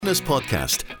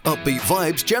Podcast. Upbeat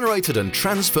vibes generated and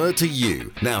transferred to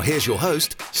you. Now here's your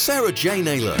host, Sarah J.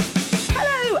 Naylor.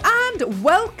 Hello and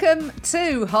welcome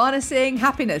to Harnessing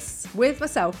Happiness with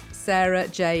myself, Sarah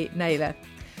J. Naylor.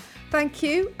 Thank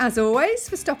you, as always,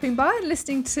 for stopping by and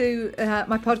listening to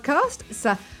my podcast. It's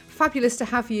fabulous to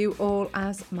have you all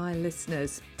as my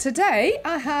listeners. Today,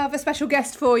 I have a special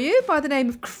guest for you by the name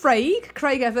of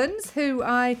Craig Evans, who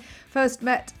I first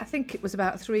met, I think it was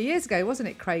about 3 years ago, wasn't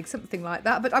it, Craig? Something like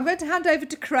that. But I'm going to hand over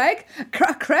to Craig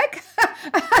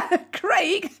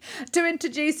to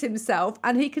introduce himself,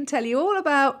 and he can tell you all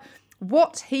about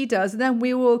what he does, and then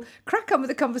we will crack on with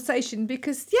the conversation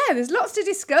because, there's lots to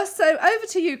discuss. So over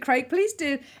to you, Craig. Please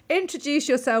do introduce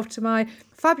yourself to my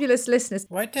fabulous listeners.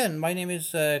 Right then, my name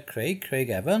is Craig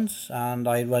Evans, and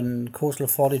I run coastal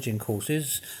foraging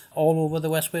courses all over the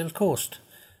West Wales coast,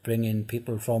 bringing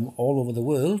people from all over the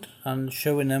world and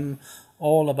showing them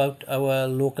all about our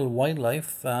local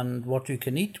wildlife and what you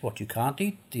can eat, what you can't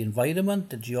eat, the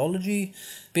environment, the geology.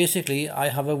 Basically, I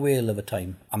have a whale of a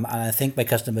time, and I think my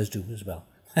customers do as well.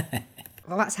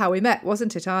 Well, that's how we met,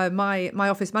 wasn't it? My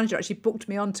office manager actually booked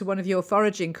me onto one of your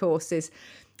foraging courses,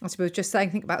 as we were just saying,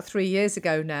 I think about 3 years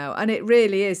ago now. And it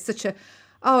really is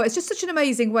it's just such an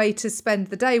amazing way to spend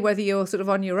the day, whether you're sort of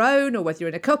on your own or whether you're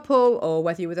in a couple or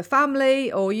whether you're with a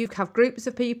family or you have groups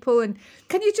of people. And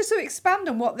can you just sort of expand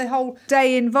on what the whole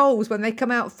day involves when they come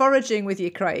out foraging with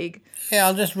you, Craig? Yeah,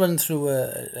 I'll just run through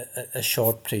a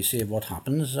short précis of what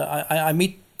happens. I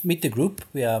meet the group.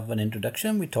 We have an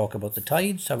introduction. We talk about the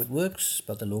tides, how it works,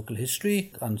 about the local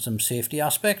history and some safety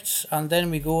aspects. And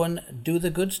then we go and do the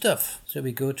good stuff. So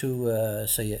we go to,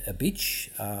 say, a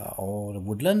beach or a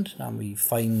woodland, and we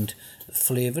find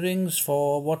flavourings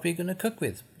for what we're going to cook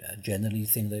with. Generally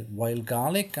things like wild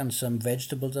garlic and some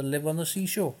vegetables that live on the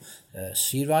seashore.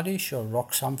 Sea radish or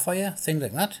rock samphire, things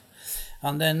like that.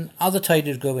 And then as the tide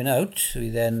is going out, we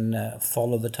then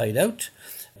follow the tide out,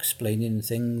 explaining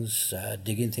things,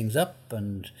 digging things up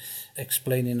and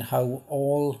explaining how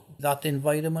all that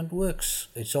environment works.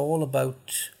 It's all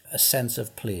about a sense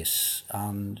of place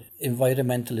and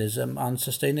environmentalism and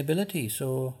sustainability.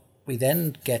 So we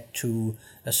then get to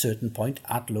a certain point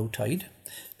at low tide,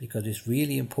 because it's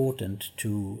really important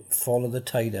to follow the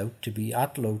tide out, to be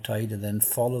at low tide and then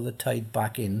follow the tide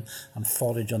back in and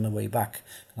forage on the way back.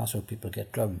 And that's how people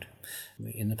get drowned.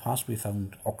 In the past we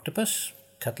found octopus,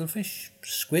 cuttlefish,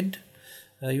 squid,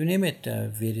 you name it,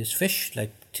 various fish.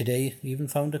 Like today we even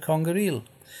found a conger eel.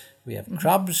 We have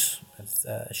crabs,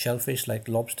 shellfish like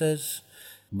lobsters,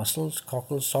 mussels,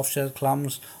 cockles, soft-shell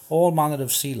clams, all manner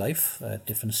of sea life,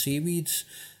 different seaweeds.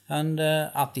 And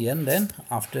at the end then,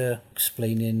 after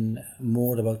explaining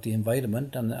more about the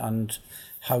environment and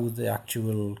how the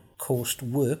actual coast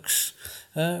works,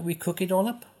 we cook it all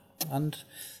up and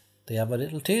they have a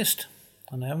little taste.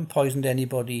 And I haven't poisoned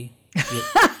anybody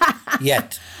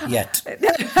yet.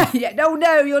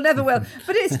 No, you'll never will.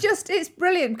 But it's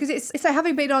brilliant because it's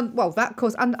having been on, that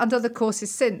course and other courses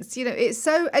since, it's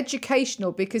so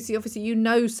educational because obviously you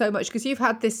know so much because you've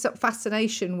had this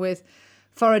fascination with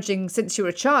foraging since you were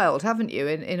a child, haven't you,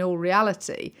 in all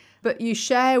reality? But you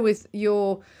share with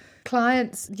your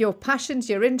clients your passions,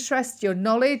 your interests, your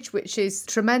knowledge, which is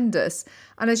tremendous.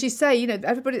 And as you say,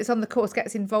 everybody that's on the course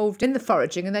gets involved in the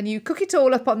foraging, and then you cook it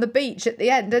all up on the beach at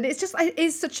the end, and it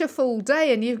is such a full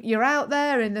day, and you're out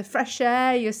there in the fresh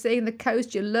air, you're seeing the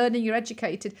coast, you're learning, you're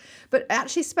educated, but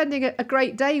actually spending a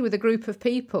great day with a group of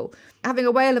people, having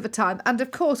a whale of a time. And of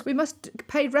course we must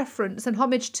pay reference and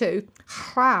homage to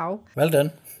wow. Well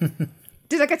done.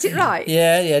 Did I get it right?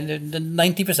 Yeah,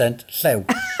 90%. So.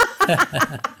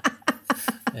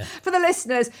 Yeah. For the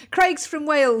listeners, Craig's from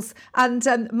Wales and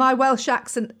my Welsh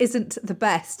accent isn't the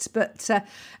best, but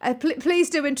please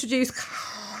do introduce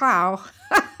how.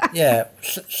 Yeah,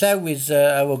 Sew is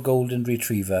our golden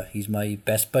retriever. He's my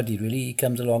best buddy, really. He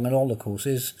comes along on all the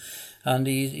courses and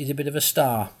he's a bit of a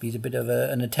star. He's a bit of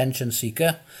an attention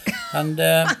seeker and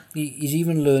he's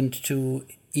even learned to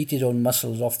eat his own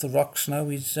mussels off the rocks now.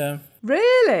 He's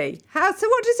Really? How? So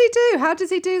what does he do? How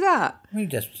does he do that? He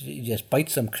just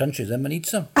bites them, crunches them, and eats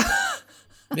them.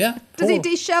 Yeah. Does he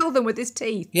deshell them with his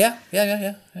teeth? Yeah.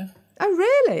 Oh,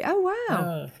 really? Oh,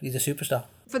 wow. He's a superstar.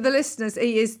 For the listeners,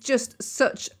 he is just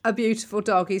such a beautiful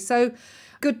dog. He's so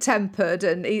good-tempered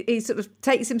and he sort of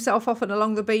takes himself off and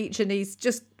along the beach and he's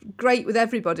just great with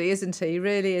everybody, isn't he? He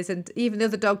really is. And even the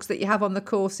other dogs that you have on the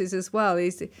courses as well,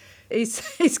 he's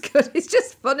good. He's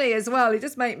just funny as well. He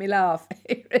just makes me laugh.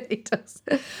 He really does.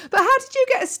 But how did you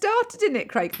get started in it,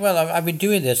 Craig? Well, I've been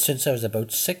doing this since I was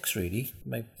about 6, really.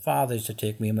 My father used to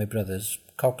take me and my brothers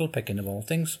cockle picking of all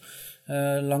things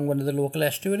along one of the local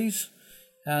estuaries.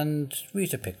 And we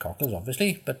used to pick cockles,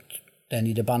 obviously, but then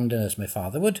he'd abandon us, my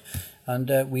father would, and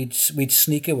we'd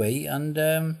sneak away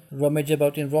and rummage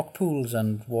about in rock pools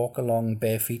and walk along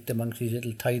bare feet amongst these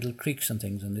little tidal creeks and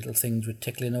things, and little things would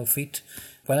tickle in our feet.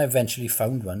 When I eventually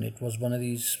found one, it was one of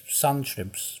these sand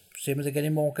shrimps, same as they get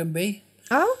in Morecambe Bay.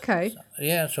 Oh, okay.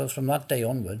 Yeah, so from that day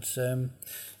onwards,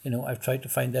 I've tried to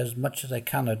find as much as I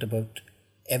can out about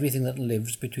everything that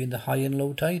lives between the high and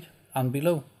low tide and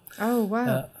below. Oh,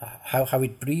 wow. How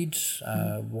it breeds,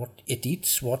 what it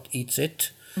eats, what eats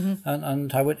it,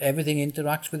 and how everything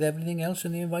interacts with everything else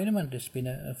in the environment. It's been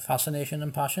a fascination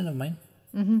and passion of mine.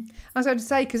 I was going to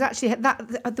say, because actually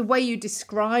the way you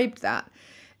described that,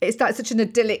 it's like such an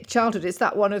idyllic childhood. It's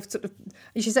that one of sort of,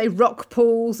 you should say, rock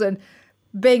pools and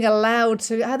being allowed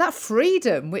to have that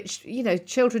freedom, which,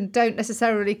 children don't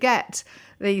necessarily get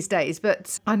these days.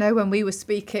 But I know when we were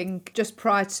speaking just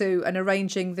prior to and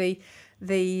arranging this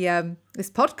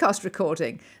podcast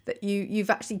recording, that you've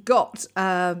actually got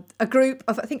a group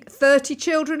of, I think, 30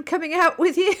 children coming out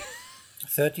with you.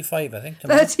 35, I think.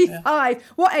 Tomorrow. 35. Yeah.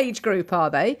 What age group are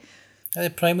they?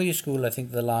 Primary school, I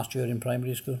think, the last year in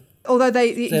primary school. Although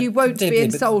you won't be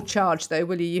in sole charge, though,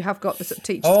 will you? You have got the sort of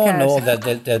teachers' care. Oh,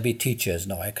 no, there'll be teachers.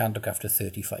 No, I can't look after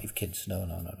 35 kids. No.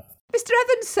 Mr.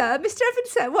 Evans,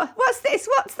 sir, what's this?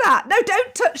 What's that? No,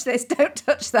 don't touch this. Don't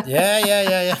touch that.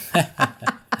 Yeah.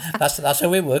 That's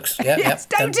how it works. Yeah, yes,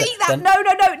 don't eat that. No,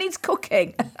 it needs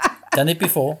cooking. Done it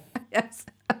before. Yes.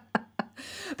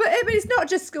 But I mean, it's not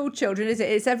just school children, is it?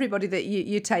 It's everybody that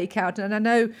you take out. And I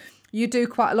know you do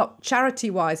quite a lot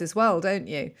charity-wise as well, don't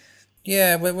you?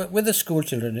 Yeah, with the school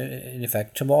children, in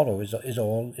effect, tomorrow is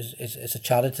a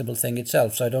charitable thing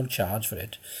itself, so I don't charge for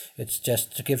it. It's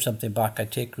just to give something back. I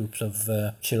take groups of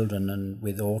children and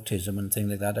with autism and things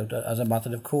like that out as a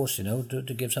matter of course,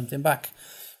 to give something back.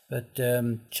 But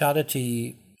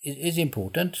charity is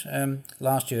important.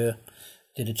 Last year,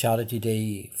 did a charity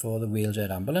day for the Wales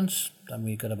Air Ambulance, and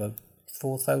we got about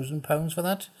 £4,000 for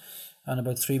that. And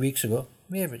about 3 weeks ago,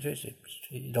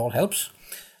 it all helps.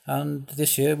 And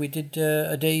this year we did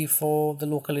a day for the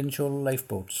local inshore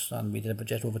lifeboats, and we did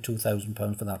just over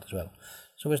 £2,000 for that as well.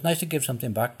 So it's nice to give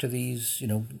something back to these,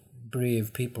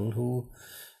 brave people who,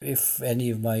 if any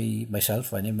of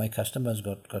myself or any of my customers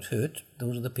got hurt,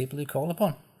 those are the people they call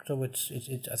upon. So it's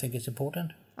I think it's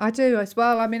important. I do as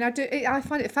well. I mean, I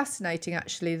find it fascinating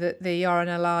actually that the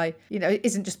RNLI,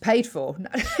 isn't just paid for.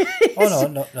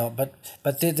 No.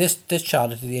 But this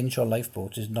charity, the Inshore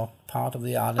Lifeboats, is not part of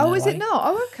the RNLI. Oh, is it not?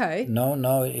 Oh, okay.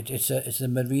 No. It's a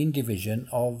marine division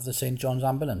of the St John's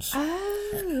Ambulance.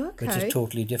 Oh, okay. Which is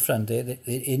totally different. They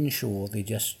inshore. They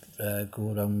just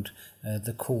go around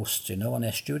the coast, on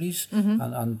estuaries,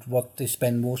 and what they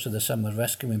spend most of the summer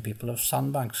rescuing people of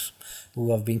sandbanks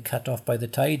who have been cut off by the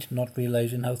tide, not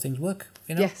realising how things work.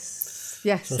 Yes, so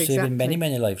exactly. Saving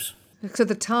many lives. So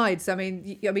the tides, I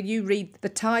mean, you read the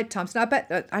tide times, and I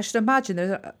bet I should imagine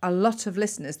there's a lot of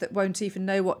listeners that won't even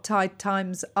know what tide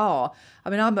times are. I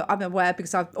mean, I'm aware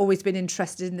because I've always been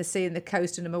interested in the sea and the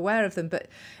coast, and I'm aware of them. But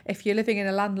if you're living in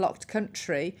a landlocked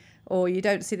country, or you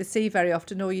don't see the sea very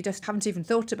often, or you just haven't even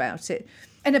thought about it,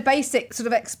 in a basic sort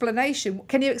of explanation,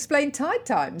 can you explain tide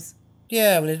times?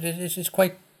 Yeah, well, it's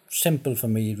quite simple for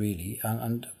me, really.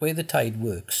 And the way the tide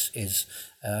works is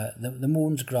the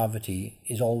moon's gravity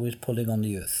is always pulling on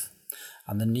the Earth.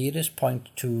 And the nearest point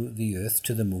to the Earth,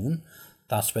 to the moon,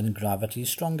 that's when gravity is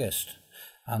strongest.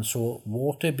 And so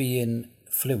water being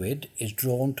fluid is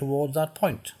drawn towards that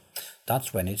point.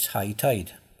 That's when it's high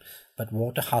tide. But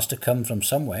water has to come from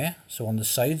somewhere. So on the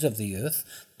sides of the Earth,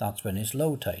 that's when it's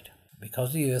low tide.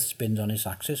 Because the Earth spins on its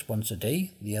axis once a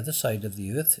day, the other side of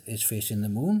the Earth is facing the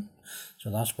moon. So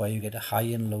that's why you get a high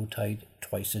and low tide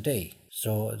twice a day.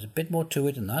 So there's a bit more to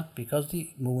it than that. Because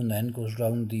the moon then goes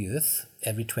round the Earth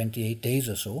every 28 days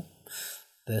or so,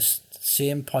 the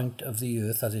same point of the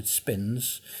Earth as it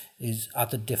spins is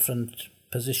at a different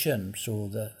position. So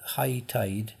the high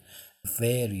tide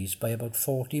varies by about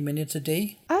 40 minutes a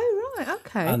day. Oh, right,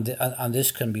 okay. And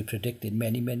this can be predicted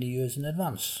many years in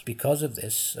advance. Because of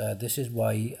this, this is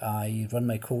why I run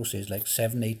my courses like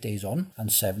 7-8 days on and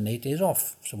 7-8 days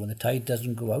off. So when the tide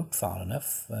doesn't go out far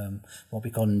enough, what we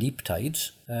call neap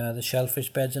tides, the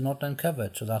shellfish beds are not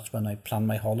uncovered. So that's when I plan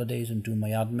my holidays and do my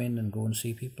admin and go and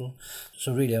see people.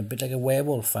 So really, I'm a bit like a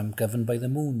werewolf. I'm governed by the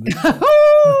moon. Really.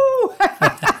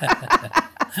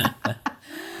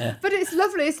 But it's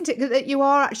lovely, isn't it, that you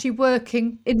are actually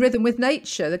working in rhythm with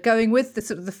nature, they're going with the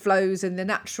sort of the flows and the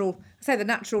natural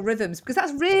rhythms, because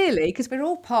that's really, because we're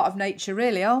all part of nature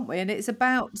really, aren't we? And it's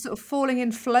about sort of falling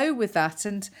in flow with that.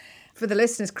 And For the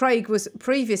listeners, Craig was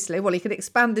previously, well, he could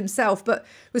expand himself, but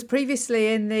was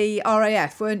previously in the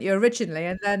RAF, weren't you, originally?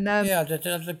 And then... Yeah,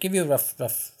 I'll give you a rough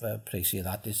précis of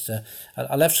that.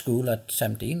 I left school at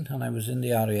 17 and I was in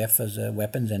the RAF as a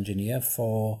weapons engineer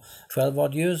for 12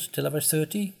 odd years till I was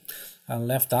 30. I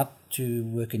left that to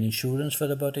work in insurance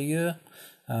for about a year.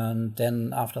 And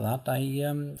then after that,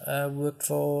 I worked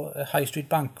for a high street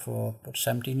bank for about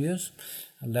 17 years.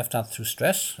 I left that through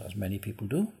stress, as many people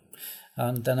do.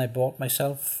 And then I bought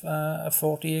myself a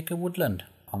 40-acre woodland.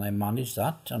 And I managed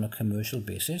that on a commercial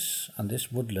basis. And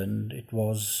this woodland, it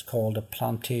was called a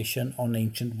plantation on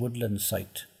ancient woodland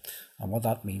site. And what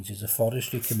that means is the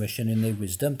Forestry Commission, in their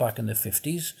wisdom back in the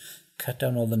 50s, cut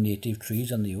down all the native trees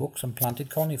and the oaks and planted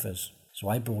conifers. So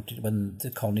I bought it when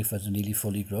the conifers are nearly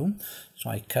fully grown. So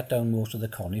I cut down most of the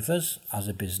conifers as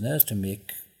a business to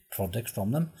make products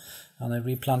from them. And I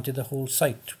replanted the whole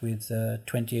site with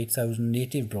 28,000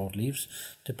 native broadleaves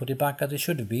to put it back as it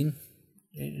should have been,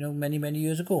 many, many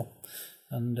years ago.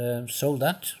 And sold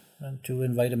that to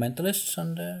environmentalists,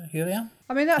 and here I am.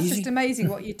 I mean, that's just amazing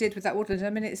what you did with that woodland. I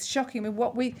mean, it's shocking. I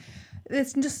mean,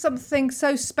 there's just something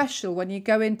so special when you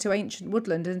go into ancient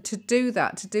woodland, and to do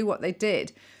what they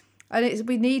did. And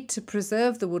we need to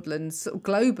preserve the woodlands sort of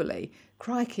globally.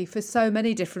 Crikey, for so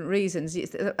many different reasons.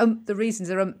 The reasons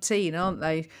are umpteen, aren't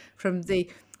they? From the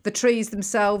trees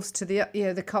themselves to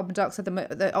the carbon dioxide,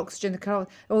 the oxygen,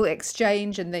 all the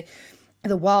exchange, and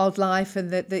the wildlife and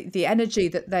the energy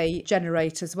that they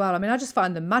generate as well. I mean, I just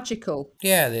find them magical.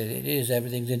 Yeah, it is.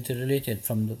 Everything's interrelated,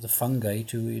 from the fungi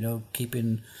to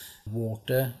keeping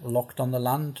water locked on the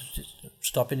land,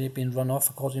 stopping it being run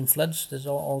off, causing floods. There's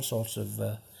all sorts of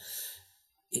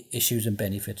issues and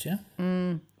benefits, yeah.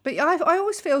 But I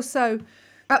always feel so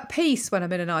at peace when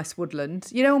I'm in a nice woodland.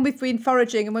 When we've been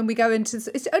foraging and when we go into...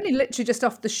 It's only literally just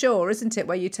off the shore, isn't it,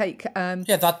 where you take...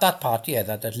 Yeah, that part, yeah,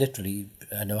 that's literally,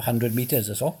 100 metres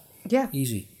or so. Yeah.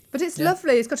 Easy. But it's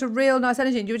lovely. It's got a real nice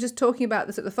energy. And you were just talking about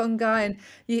the sort of fungi, and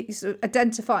you sort of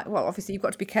identify... Well, obviously, you've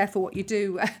got to be careful what you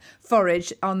do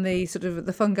forage on the sort of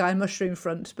the fungi and mushroom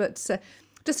front, but...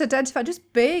 just identify,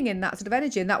 just being in that sort of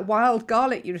energy, and that wild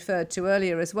garlic you referred to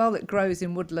earlier as well that grows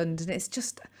in woodland, and it's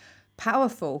just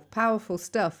powerful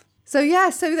stuff. So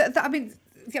I mean,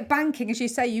 banking, as you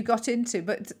say, you got into,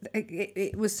 but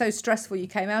it was so stressful you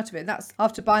came out of it. And that's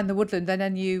after buying the woodland, and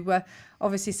then you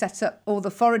obviously set up all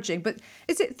the foraging. But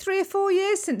is it 3 or 4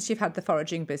 years since you've had the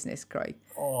foraging business, Craig?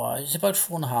 Oh, it's about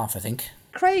 4.5, I think.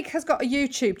 Craig has got a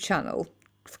YouTube channel,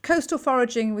 Coastal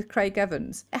Foraging with Craig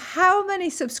Evans. How many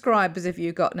subscribers have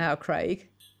you got now, Craig?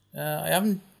 I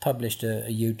haven't published a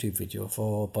YouTube video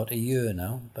for about a year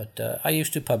now, but I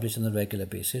used to publish on a regular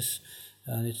basis,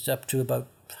 and it's up to about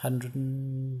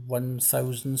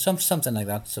 101,000, something like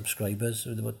that, subscribers.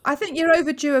 I think you're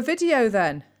overdue a video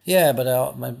then. Yeah,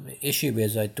 but my issue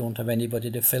is I don't have anybody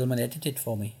to film and edit it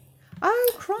for me.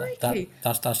 Oh, crikey!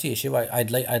 That's the issue.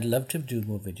 I'd love to do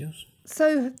more videos.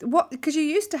 So what? Because you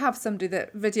used to have somebody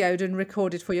that videoed and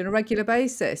recorded for you on a regular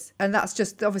basis, and that's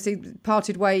just obviously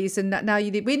parted ways. And now we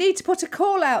need to put a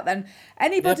call out then.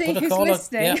 Anybody who's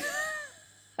listening,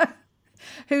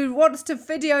 who wants to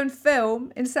video and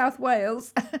film in South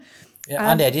Wales.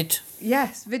 And edit.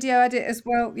 Yes, video edit as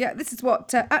well. Yeah, this is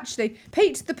what actually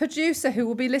Pete, the producer, who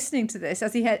will be listening to this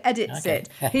as he edits it,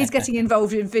 he's getting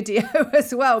involved in video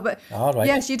as well. But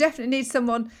yes, you definitely need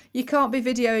someone. You can't be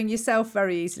videoing yourself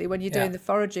very easily when you're doing the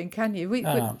foraging, can you? We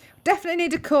definitely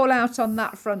need to call out on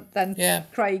that front then,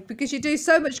 Craig, because you do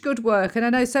so much good work, and I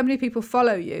know so many people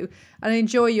follow you and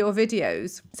enjoy your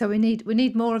videos. So we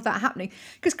need more of that happening,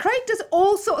 because Craig does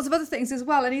all sorts of other things as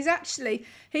well, and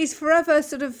he's forever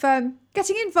sort of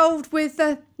getting involved with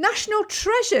national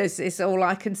treasures is all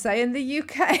I can say in the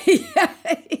UK.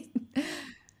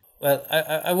 Well,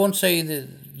 I won't say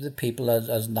the people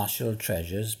as national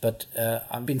treasures, but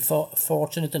I've been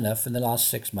fortunate enough in the last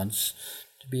 6 months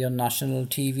to be on national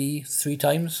TV 3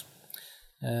 times.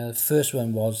 First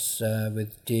one was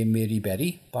with Dame Mary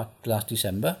Berry back last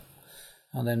December,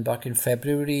 and then back in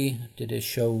February did a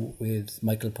show with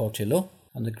Michael Portillo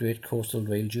and the Great Coastal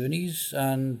Rail Journeys,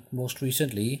 and most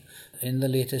recently in the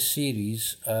latest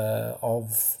series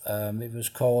it was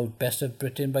called Best of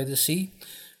Britain by the Sea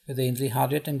with Ainsley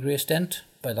Harriott and Grace Dent.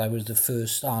 But I was the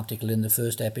first article in the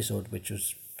first episode, which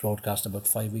was broadcast about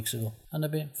 5 weeks ago, and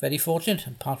I've been very fortunate.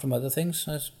 Apart from other things,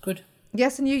 that's good.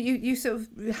 Yes, and you sort of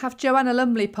have Joanna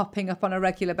Lumley popping up on a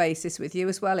regular basis with you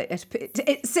as well.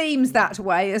 It seems that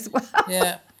way as well.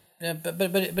 Yeah,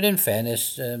 but in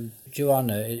fairness,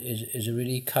 Joanna is a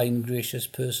really kind, gracious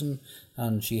person,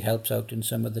 and she helps out in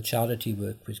some of the charity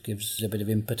work, which gives a bit of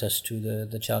impetus to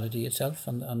the charity itself.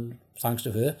 And thanks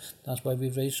to her, that's why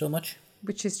we've raised so much.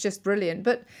 which is just brilliant.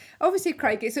 But obviously,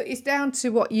 Craig, it's down to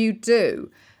what you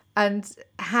do and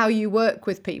how you work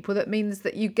with people. That means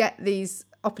that you get these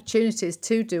opportunities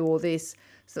to do all this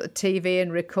sort of TV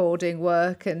and recording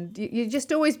work, and you're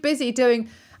just always busy doing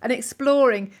and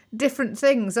exploring different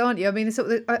things, aren't you? I mean,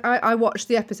 I watched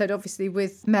the episode, obviously,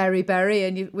 with Mary Berry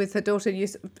and with her daughter,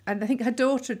 and I think her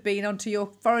daughter had been onto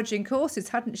your foraging courses,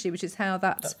 hadn't she? Which is how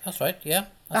that's right, yeah.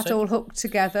 That all hooked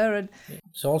together. And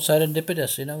it's all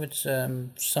serendipitous, you know. It's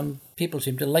some people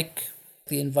seem to like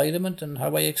the environment and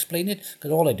how I explain it,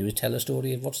 because all I do is tell a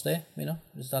story of what's there, you know.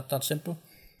 Is that simple?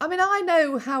 I mean, I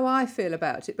know how I feel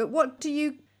about it, but what do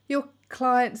your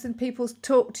clients and people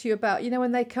talk to you about, you know,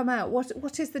 when they come out?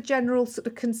 What is the general sort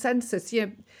of consensus, you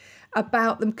know,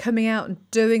 about them coming out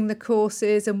and doing the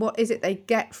courses, and what is it they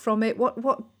get from it?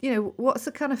 What you know, what's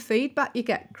the kind of feedback you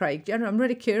get, Craig? I'm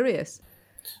really curious.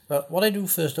 Well, what I do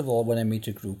first of all when I meet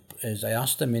a group is I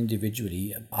ask them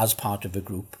individually, as part of a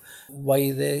group,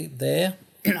 why they're there.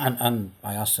 and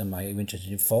I ask them, are you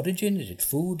interested in foraging? Is it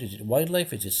food? Is it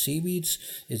wildlife? Is it seaweeds?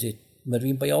 Is it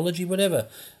marine biology? Whatever.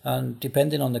 And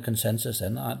depending on the consensus,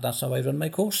 then that's how I run my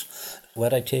course,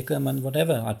 where I take them and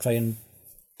whatever. I try and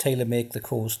tailor make the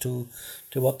course to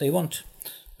what they want.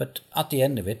 But at the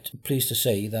end of it, I'm pleased to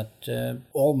say that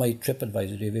all my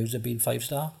TripAdvisor reviews have been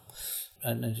 5-star,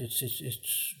 and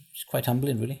it's quite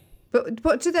humbling, really. But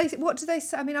what do they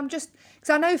say? I mean, I'm just, because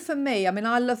I know for me, I mean,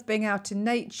 I love being out in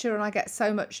nature and I get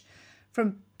so much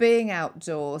from being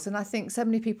outdoors. And I think so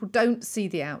many people don't see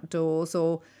the outdoors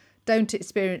or don't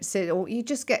experience it, or you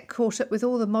just get caught up with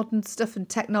all the modern stuff and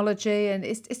technology, and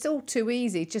it's all too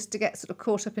easy just to get sort of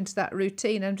caught up into that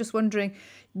routine. I'm just wondering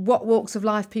what walks of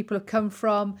life people have come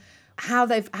from, how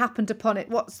they've happened upon it,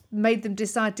 what's made them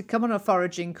decide to come on a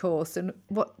foraging course, and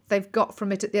what they've got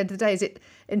from it at the end of the day. Has it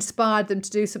inspired them to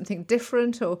do something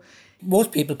different? Or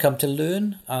most people come to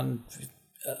learn, and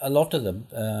a lot of them,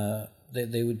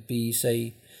 they would be,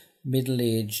 say,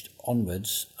 middle-aged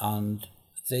onwards, and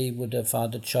they would have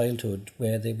had a childhood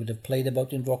where they would have played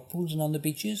about in rock pools and on the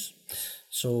beaches.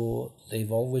 So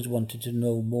they've always wanted to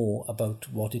know more about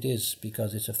what it is,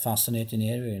 because it's a fascinating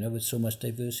area, you know, with so much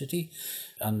diversity.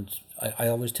 And I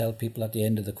always tell people at the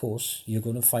end of the course, you're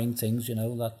going to find things, you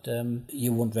know, that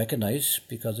you won't recognise,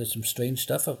 because there's some strange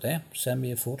stuff out there. Send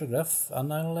me a photograph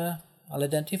and I'll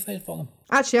identify it for them.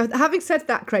 Actually, having said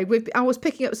that, Craig, I was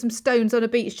picking up some stones on a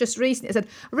beach just recently. I said,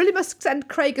 I really must send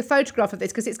Craig a photograph of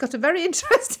this, because it's got a very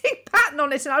interesting pattern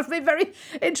on it, and I'd be very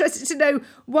interested to know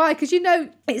why. Because, you know,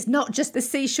 it's not just the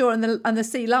seashore and the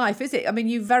sea life, is it? I mean,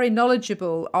 you're very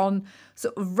knowledgeable on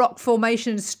sort of rock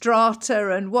formation,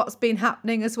 strata, and what's been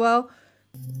happening as well.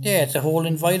 Yeah, it's a whole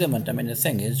environment. I mean, the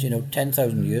thing is, you know,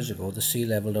 10,000 years ago, the sea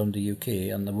level down the UK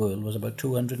and the world was about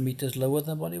 200 metres lower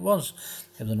than what it was.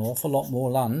 There was an awful lot more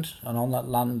land, and on that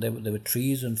land there were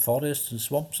trees and forests and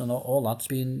swamps, and all that's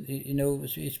been, you know,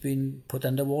 it's been put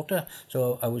underwater.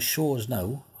 So our shores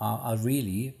now are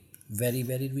really very,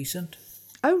 very recent.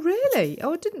 Oh, really?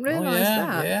 Oh, I didn't realise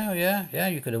that. Yeah.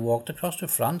 You could have walked across to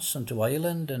France and to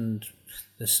Ireland, and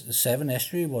the Severn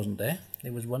Estuary wasn't there.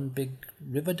 There was one big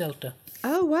river delta.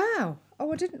 Oh, wow.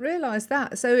 Oh, I didn't realise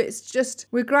that. So it's just,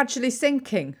 we're gradually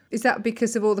sinking. Is that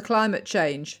because of all the climate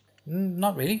change?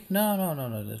 Not really.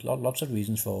 No. There's lots of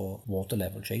reasons for water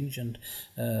level change, and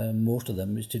most of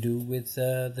them is to do with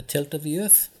the tilt of the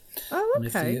Earth. Oh,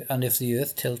 okay. And if the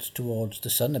Earth tilts towards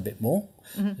the sun a bit more,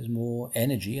 there's more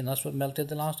energy, and that's what melted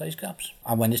the last ice caps.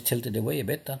 And when it's tilted away a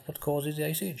bit, that's what causes the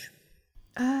ice age.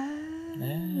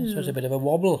 Yeah, so it's a bit of a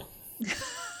wobble.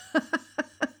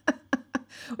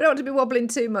 We don't want to be wobbling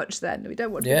too much then. We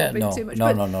don't want to be wobbling too much.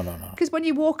 No. Because when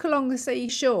you walk along the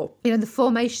seashore, you know, the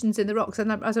formations in the rocks,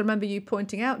 and as I remember you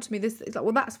pointing out to me, this, it's like,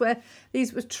 well, that's where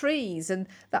these were trees, and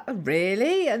that,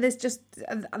 really? And there's just,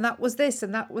 and that was this,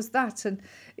 and that was that. And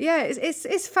yeah,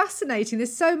 it's fascinating.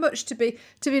 There's so much to be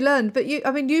learned. But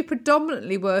you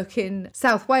predominantly work in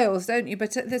South Wales, don't you?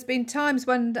 But there's been times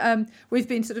when we've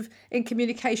been sort of in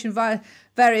communication via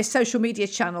various social media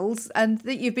channels, and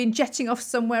that you've been jetting off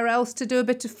somewhere else to do a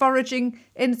bit of foraging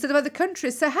in sort of other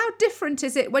countries. So how different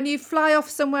is it when you fly off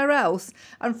somewhere else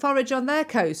and forage on their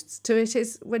coasts to it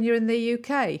is when you're in the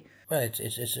UK? Well,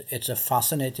 it's a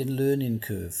fascinating learning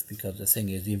curve, because the thing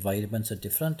is, the environments are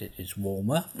different. It's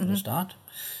warmer for a start.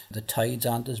 The tides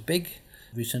aren't as big.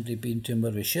 Recently been to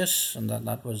Mauritius, and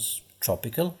that was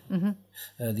tropical.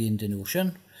 The Indian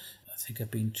Ocean. I think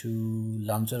I've been to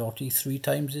Lanzarote 3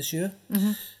 times this year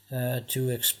to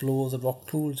explore the rock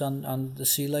pools and the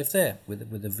sea life there,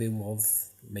 with a view of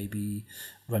maybe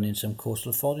running some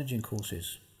coastal foraging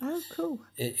courses. Oh, cool.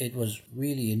 It was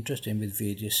really interesting with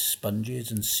various sponges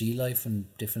and sea life and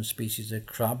different species of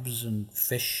crabs and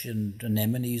fish and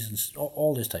anemones and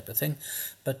all this type of thing.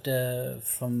 But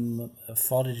from a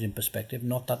foraging perspective,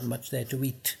 not that much there to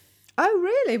eat. Oh,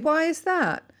 really? Why is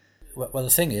that? Well, the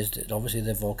thing is that obviously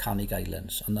they're volcanic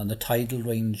islands, and the tidal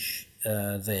range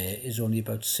there is only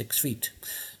about 6 feet.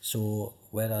 So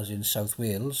whereas in South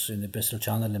Wales, in the Bristol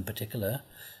Channel in particular,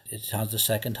 it has the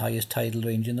second highest tidal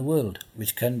range in the world,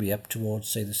 which can be up towards,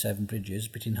 say, the Seven Bridges,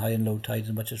 between high and low tide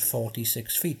as much as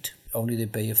 46 feet. Only the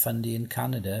Bay of Fundy in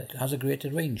Canada has a greater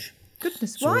range.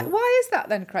 Goodness, so, why is that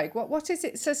then, Craig? What is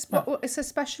it what is so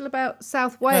special about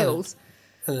South Wales?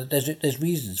 Well, there's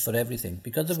reasons for everything.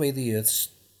 Because of the way the Earth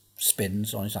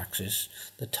spins on its axis,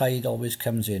 the tide always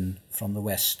comes in from the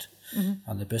west.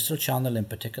 And the Bristol Channel in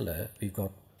particular, we've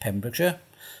got Pembrokeshire,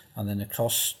 and then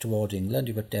across toward England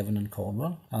you've got Devon and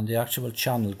Cornwall, and the actual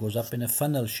channel goes up in a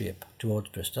funnel shape towards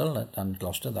Bristol and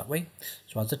Gloucester that way.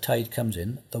 So as the tide comes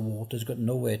in, the water's got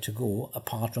nowhere to go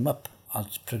apart from up.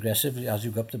 As progressively as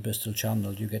you go up the Bristol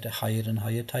Channel, you get a higher and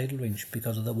higher tidal range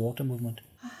because of the water movement.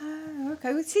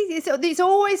 Okay, well, see, there's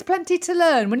always plenty to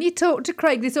learn. When you talk to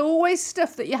Craig, there's always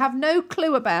stuff that you have no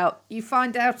clue about, you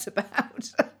find out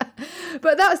about.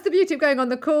 But that's the beauty of going on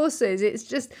the courses. It's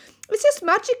just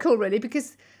magical, really,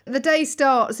 because the day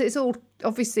starts, it's all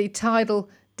obviously tidal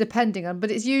depending on, but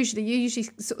you usually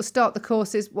sort of start the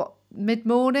courses,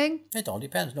 mid-morning? It all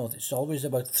depends. No, it's always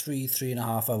about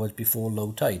 3.5 hours before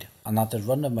low tide. And at the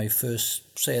run of my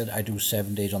first, say I do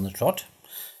 7 days on the trot,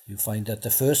 you find that the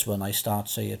first one I start,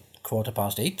 say, at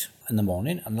 8:15 in the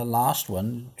morning, and the last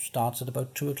one starts at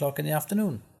about 2 o'clock in the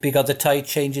afternoon, because the tide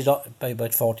changes by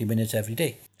about 40 minutes every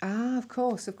day. Ah, of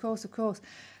course.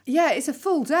 Yeah, it's a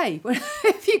full day.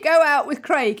 If you go out with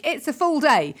Craig, it's a full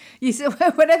day.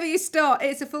 Whenever you start,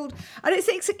 it's a full... And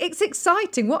it's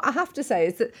exciting. What I have to say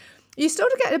is that you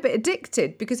sort of get a bit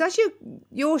addicted, because as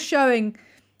you're showing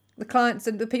the clients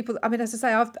and the people... I mean, as I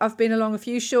say, I've been along a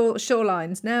few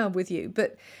shorelines now with you,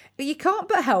 but you can't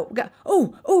but help go,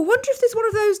 oh, I wonder if there's one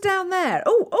of those down there.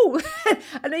 Oh.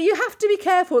 And you have to be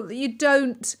careful that you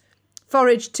don't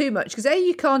forage too much, because A,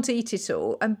 you can't eat it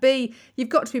all, and B, you've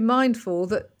got to be mindful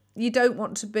that you don't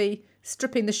want to be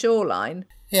stripping the shoreline.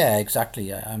 Yeah,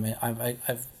 exactly. I mean,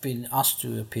 I've been asked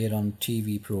to appear on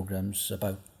TV programs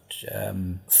about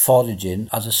foraging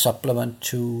as a supplement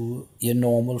to your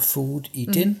normal food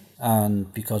eating,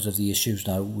 and because of the issues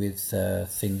now with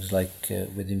things like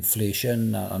with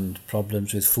inflation and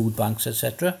problems with food banks,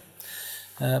 etc.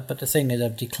 But the thing is,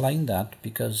 I've declined that,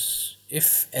 because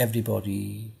if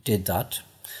everybody did that,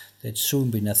 there'd soon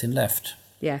be nothing left.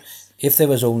 Yes. If there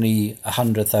was only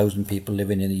 100,000 people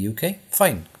living in the UK,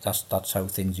 fine. That's how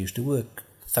things used to work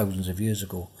thousands of years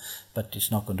ago. But it's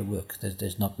not going to work.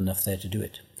 There's not enough there to do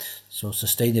it. So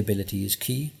sustainability is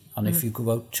key. And if you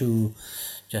go out to,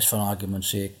 just for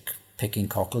argument's sake, picking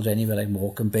cockles anywhere like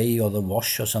Morecambe Bay or the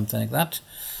Wash or something like that,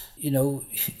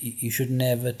 you should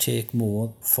never take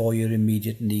more for your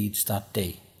immediate needs that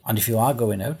day. And if you are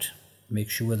going out, make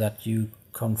sure that you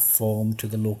conform to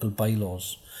the local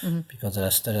bylaws, because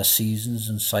there are seasons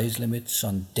and size limits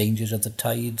and dangers of the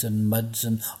tides and muds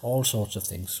and all sorts of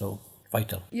things. So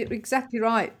vital. You're exactly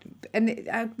right.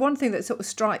 And one thing that sort of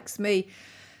strikes me,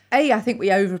 I think we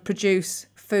overproduce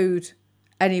food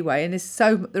anyway, and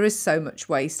there is so much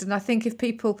waste. And I think if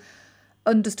people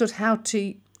understood how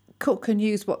to cook and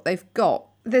use what they've got,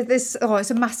 it's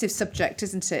a massive subject,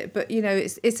 isn't it? But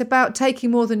it's about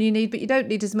taking more than you need, but you don't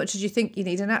need as much as you think you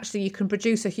need, and actually you can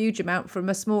produce a huge amount from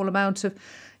a small amount of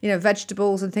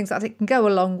vegetables and things like that. It can go a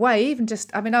long way. Even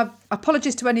just, I mean,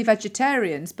 apologies to any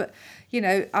vegetarians, but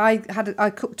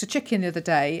I cooked a chicken the other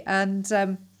day, and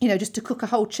just to cook a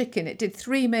whole chicken, it did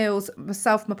 3 meals,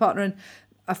 myself, my partner and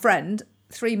a friend,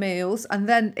 3 meals, and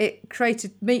then it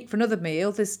created meat for another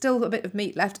meal. There's still a bit of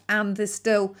meat left, and there's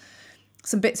still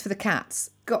some bits for the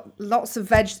cats. Got lots of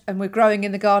veg, and we're growing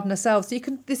in the garden ourselves. So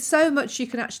there's so much you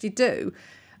can actually do,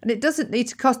 and it doesn't need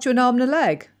to cost you an arm and a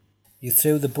leg. You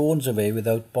throw the bones away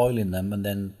without boiling them and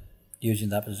then using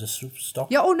that as a soup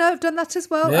stock. Yeah, oh no, I've done that as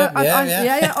well. Yeah.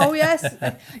 Oh yes.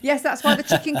 Yes, that's why the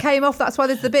chicken came off. That's why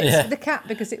there's the bits for the cat,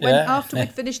 because it went after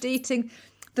we'd finished eating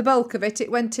the bulk of it. It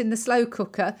went in the slow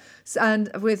cooker, and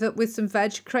with some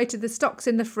veg, created the stocks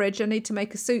in the fridge. I need to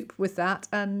make a soup with that,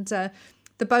 and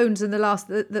the bones and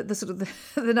the sort of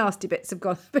the nasty bits have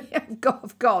gone.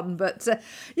 But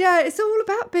it's all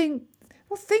about being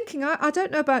thinking. I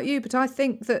don't know about you, but I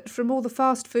think that from all the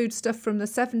fast food stuff from the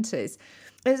 70s,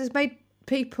 it has made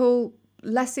people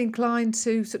less inclined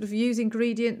to sort of use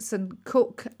ingredients and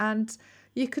cook, and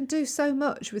you can do so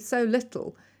much with so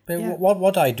little. But Yeah.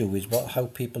 what I do is how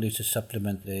people used to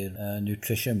supplement their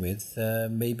nutrition with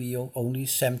maybe only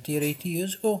 70 or 80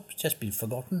 years ago. It's just been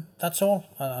forgotten, that's all.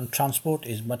 And transport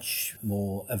is much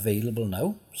more available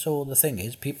now. So the thing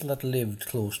is, people that lived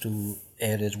close to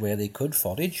areas where they could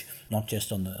forage, not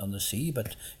just on the sea,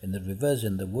 but in the rivers,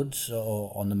 in the woods,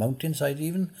 or on the mountainside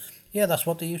even, yeah, that's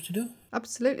what they used to do.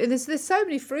 Absolutely. There's so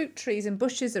many fruit trees and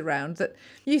bushes around that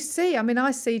you see. I mean,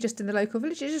 I see just in the local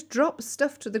village, it just drops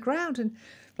stuff to the ground and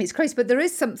it's crazy. But there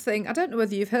is something, I don't know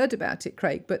whether you've heard about it,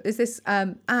 Craig, but there's this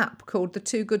app called the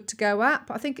Too Good To Go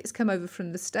app. I think it's come over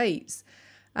from the States.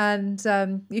 And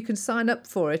you can sign up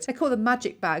for it. They call them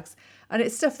magic bags. And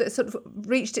it's stuff that sort of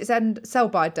reached its end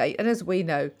sell-by date. And as we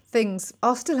know, things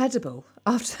are still edible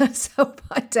after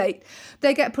sell-by date.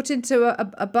 They get put into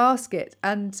a basket.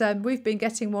 And we've been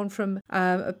getting one from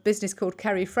a business called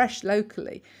Kerry Fresh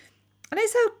locally. And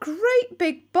it's a great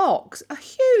big box, a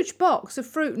huge box of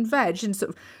fruit and veg and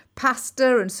sort of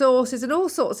pasta and sauces and all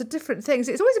sorts of different things.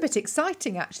 It's always a bit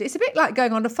exciting, actually. It's a bit like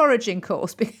going on a foraging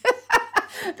course because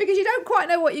you don't quite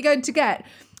know what you're going to get.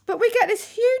 But we get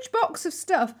this huge box of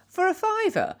stuff for a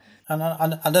 £5.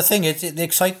 And the thing is, the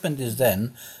excitement is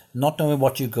then not knowing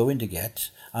what you're going to get.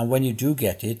 And when you do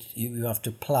get it, you have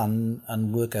to plan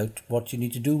and work out what you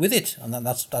need to do with it. And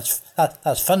that's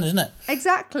fun, isn't it?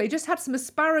 Exactly. Just had some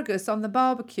asparagus on the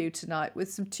barbecue tonight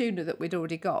with some tuna that we'd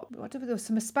already got. There was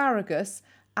some asparagus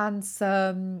and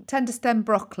some tender stem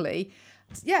broccoli.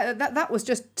 Yeah, that was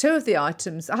just two of the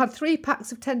items. I had 3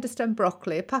 packs of tender stem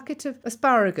broccoli, a packet of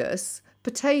asparagus,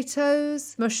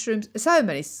 potatoes, mushrooms, so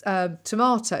many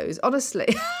tomatoes,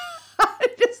 honestly.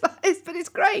 But it's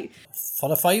great. For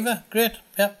a £5, great,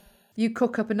 yeah. You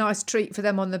cook up a nice treat for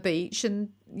them on the beach and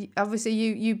obviously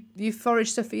you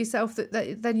forage stuff for yourself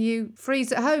that then you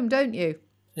freeze at home, don't you?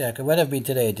 Yeah, because when I've been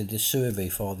today, I did this survey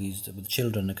for these with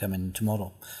children that come in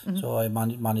tomorrow. Mm-hmm. So I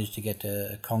managed to get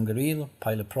a conger eel,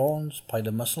 pile of prawns, pile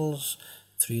of mussels,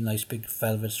 3 nice big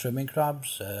velvet swimming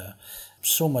crabs,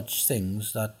 so much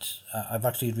things that I've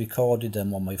actually recorded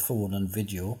them on my phone and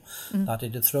video that I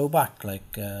did throw back,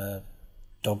 like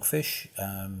dogfish,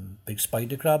 big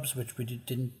spider crabs, which we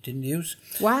didn't use.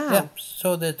 Wow. Yeah,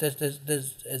 so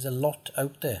there's a lot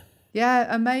out there.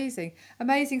 Yeah, amazing.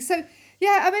 So,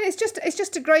 yeah, I mean, it's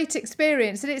just a great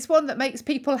experience and it's one that makes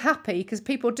people happy because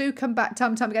people do come back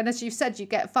time and time again. As you've said, you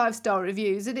get 5-star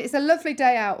reviews and it's a lovely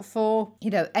day out for,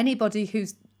 anybody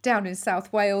who's down in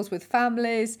South Wales with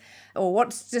families or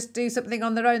wants to just do something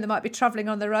on their own. They might be travelling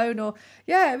on their own or,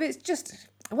 yeah, it's just,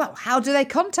 well, how do they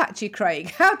contact you,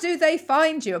 Craig? How do they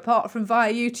find you apart from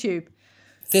via YouTube?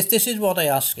 This is what I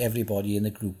ask everybody in the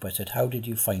group. I said, how did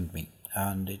you find me?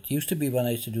 And it used to be when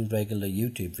I used to do regular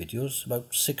YouTube videos,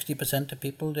 about 60% of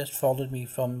people just followed me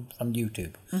from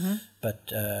YouTube. Mm-hmm.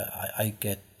 But I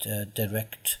get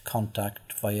direct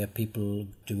contact via people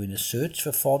doing a search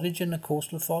for foraging and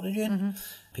coastal foraging. Mm-hmm.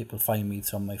 People find me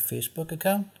from my Facebook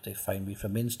account. They find me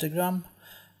from Instagram.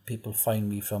 People find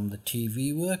me from the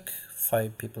TV work.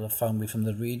 5 people have found me from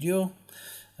the radio.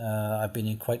 I've been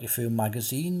in quite a few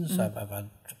magazines. Mm-hmm. I've had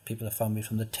people have found me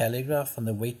from the Telegraph and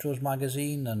the Waitrose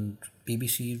magazine and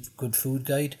BBC Good Food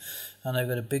Guide, and I've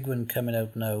got a big one coming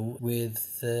out now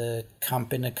with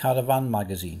Camp in a Caravan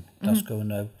magazine. That's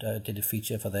going out. I did a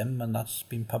feature for them, and that's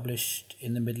been published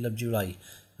in the middle of July.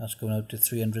 That's going out to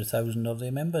 300,000 of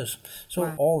their members. So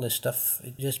wow. All this stuff,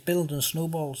 it just builds and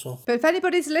snowballs. So. But if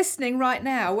anybody's listening right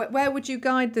now, where would you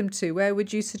guide them to? Where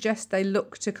would you suggest they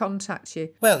look to contact you?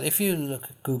 Well, if you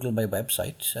Google my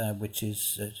website, which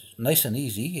is nice and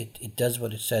easy, it does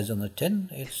what it says on the tin.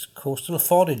 It's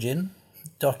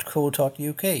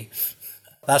coastalforaging.co.uk.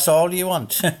 That's all you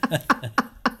want.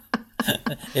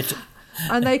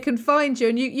 And they can find you,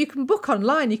 and you can book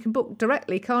online. You can book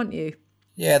directly, can't you?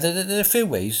 Yeah, there are a few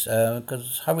ways,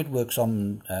 because how it works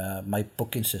on my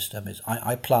booking system is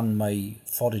I plan my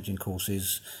foraging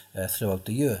courses throughout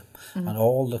the year, and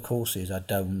all the courses are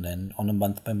down then on a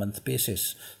month-by-month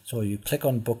basis. So you click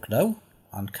on book now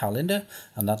on calendar,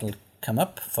 and that'll come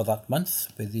up for that month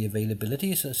with the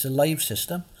availability. So it's a live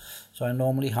system. So I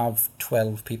normally have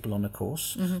 12 people on a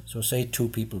course. Mm-hmm. So say 2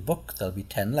 people book, there'll be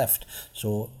 10 left.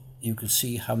 So you can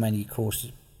see how many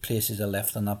places are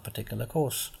left on that particular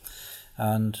course.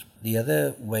 And the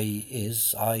other way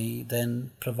is I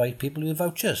then provide people with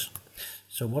vouchers.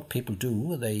 So what people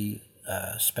do, they,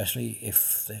 especially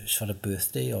if it's for a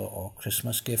birthday or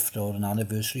Christmas gift or an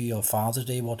anniversary or Father's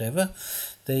Day, whatever,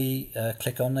 they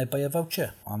click on, they buy a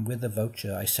voucher. And with the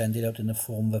voucher, I send it out in the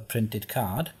form of a printed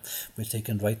card, which they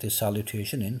can write their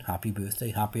salutation in, happy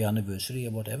birthday, happy anniversary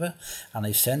or whatever. And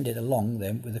I send it along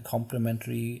then with a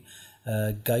complimentary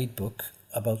guidebook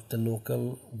about the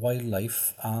local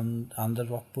wildlife and the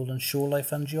rock pool and shore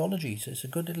life and geology. So it's a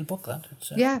good little book, that.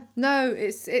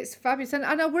 It's fabulous. And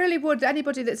I really would,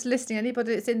 anybody that's listening,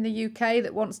 anybody that's in the UK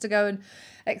that wants to go and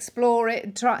explore it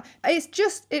and try,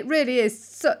 it really is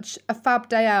such a fab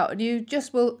day out, and you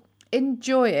just will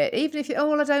enjoy it, even if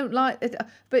I don't like it,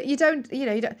 but you don't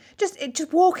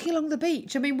just walking along the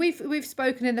beach. I mean, we've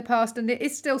spoken in the past, and it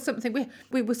is still something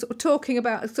we were sort of talking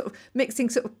about, sort of mixing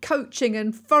sort of coaching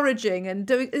and foraging and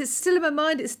doing. It's still in my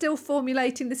mind. It's still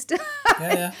formulating the stuff.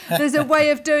 There's a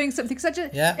way of doing something.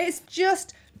 It's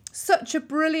just such a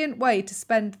brilliant way to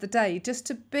spend the day, just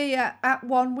to be at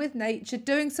one with nature,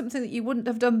 doing something that you wouldn't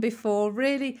have done before.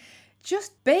 Really.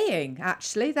 Just being,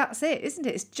 actually, that's it, isn't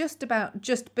it? It's just about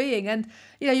just being, and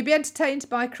you'll be entertained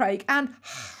by Craig and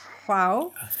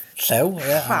wow. So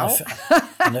yeah,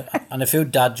 and a few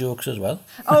dad jokes as well.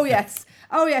 Oh yes.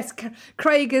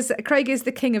 Craig is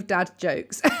the king of dad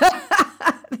jokes.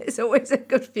 There's always a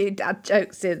good few dad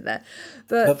jokes in there.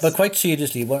 But quite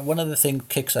seriously, one of the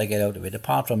kicks I get out of it,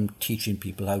 apart from teaching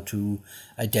people how to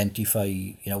identify,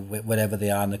 wherever they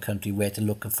are in the country, where to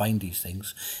look and find these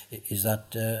things, is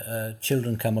that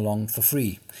children come along for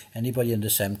free. Anybody under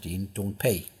 17 don't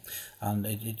pay. And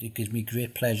it gives me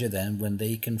great pleasure then when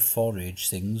they can forage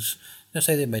things. Let's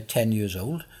say they're about 10 years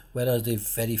old, whereas they're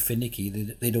very finicky.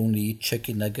 They don't eat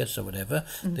chicken nuggets or whatever.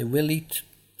 Mm-hmm. They will eat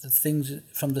the things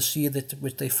from the sea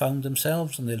which they found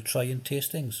themselves, and they'll try and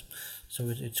taste things. So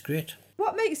it's great.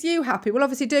 What makes you happy? Well,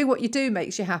 obviously doing what you do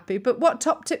makes you happy, but what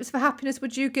top tips for happiness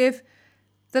would you give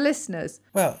the listeners?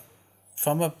 Well,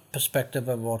 from a perspective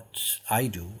of what I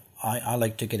do, I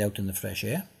like to get out in the fresh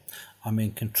air. I'm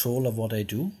in control of what I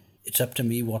do. It's up to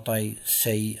me what I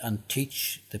say and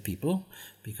teach the people,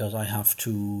 because I have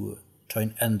to try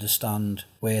and understand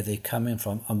where they're coming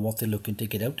from and what they're looking to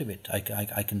get out of it.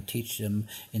 I can teach them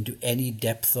into any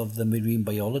depth of the marine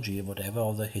biology or whatever,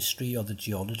 or the history or the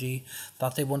geology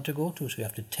that they want to go to. So you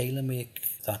have to tailor make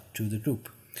that to the group.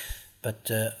 But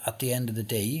at the end of the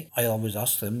day, I always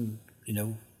ask them,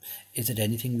 is it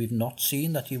anything we've not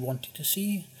seen that you wanted to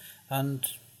see? And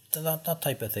that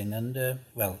type of thing. And I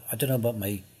don't know about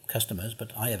my customers,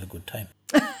 but I have a good time.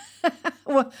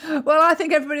 Well, I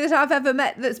think everybody that I've ever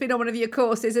met that's been on one of your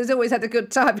courses has always had a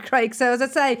good time, Craig. So as I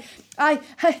say, I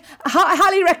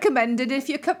highly recommend it.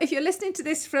 If you're listening to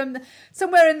this from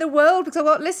somewhere in the world, because I've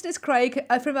got listeners, Craig,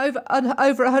 from over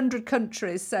 100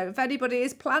 countries. So if anybody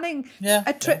is planning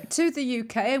a trip to the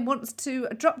UK and wants to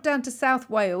drop down to South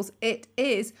Wales, it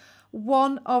is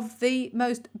one of the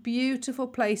most beautiful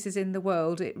places in the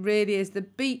world. It really is. The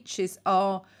beaches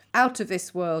are out of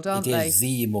this world, aren't they? It is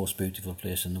the most beautiful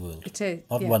place in the world. It is.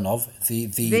 Not one of, the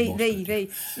most beautiful.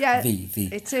 Yeah, the.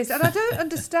 It is. And I don't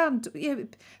understand,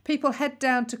 people head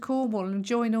down to Cornwall and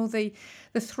join all the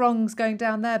throngs going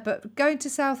down there, but going to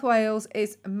South Wales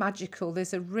is magical.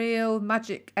 There's a real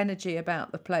magic energy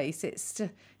about the place. It's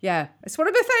one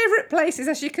of my favourite places,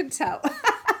 as you can tell.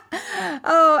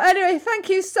 Oh, anyway, thank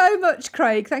you so much,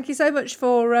 Craig. Thank you so much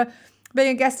for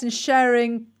being a guest and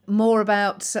sharing more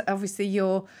about, obviously,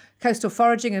 your coastal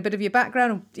foraging and a bit of your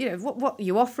background, and what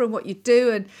you offer and what you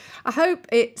do. And I hope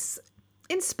it's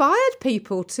inspired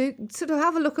people to sort of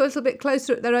have a look a little bit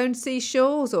closer at their own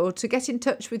seashores, or to get in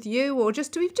touch with you, or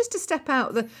just to step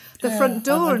out the front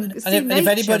door and see nature. If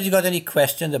anybody's got any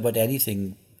questions about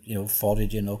anything,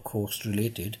 foraging or coast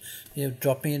related,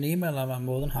 drop me an email. I'm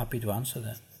more than happy to answer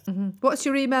that. Mm-hmm. What's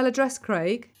your email address,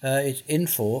 Craig? It's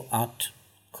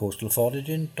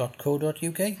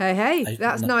info@coastalforaging.co.uk. Hey,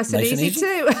 that's nice and easy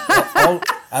too.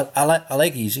 I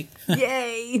like easy.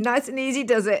 Yay, nice and easy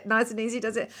does it.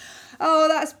 Oh,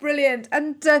 that's brilliant.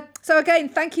 And so again,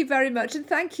 thank you very much, and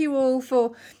thank you all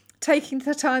for taking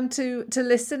the time to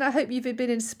listen. I hope you've been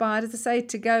inspired, as I say,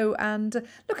 to go and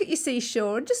look at your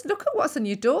seashore and just look at what's on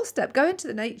your doorstep. Go into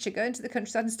the nature, go into the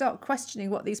countryside and start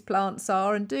questioning what these plants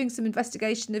are and doing some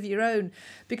investigation of your own,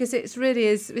 because it's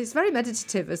very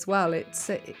meditative as well.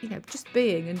 It's just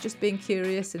being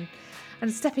curious and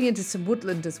stepping into some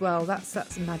woodland as well.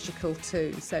 That's magical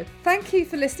too. So thank you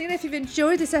for listening. If you've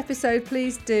enjoyed this episode,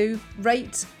 please do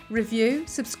rate, review,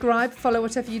 subscribe, follow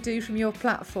whatever you do from your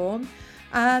platform.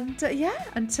 And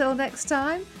until next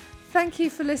time, thank you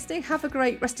for listening. Have a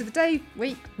great rest of the day,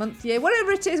 week, month, year,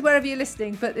 whatever it is, wherever you're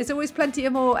listening. But there's always plenty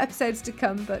of more episodes to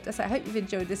come. But as I hope you've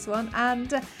enjoyed this one.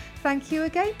 And thank you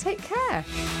again. Take care.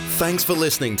 Thanks for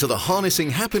listening to the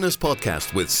Harnessing Happiness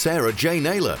podcast with Sarah J.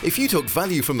 Naylor. If you took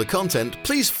value from the content,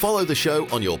 please follow the show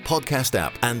on your podcast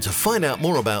app. And to find out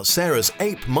more about Sarah's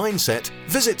ape mindset,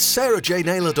 visit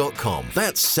sarahjnaylor.com.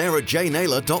 That's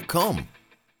sarahjnaylor.com.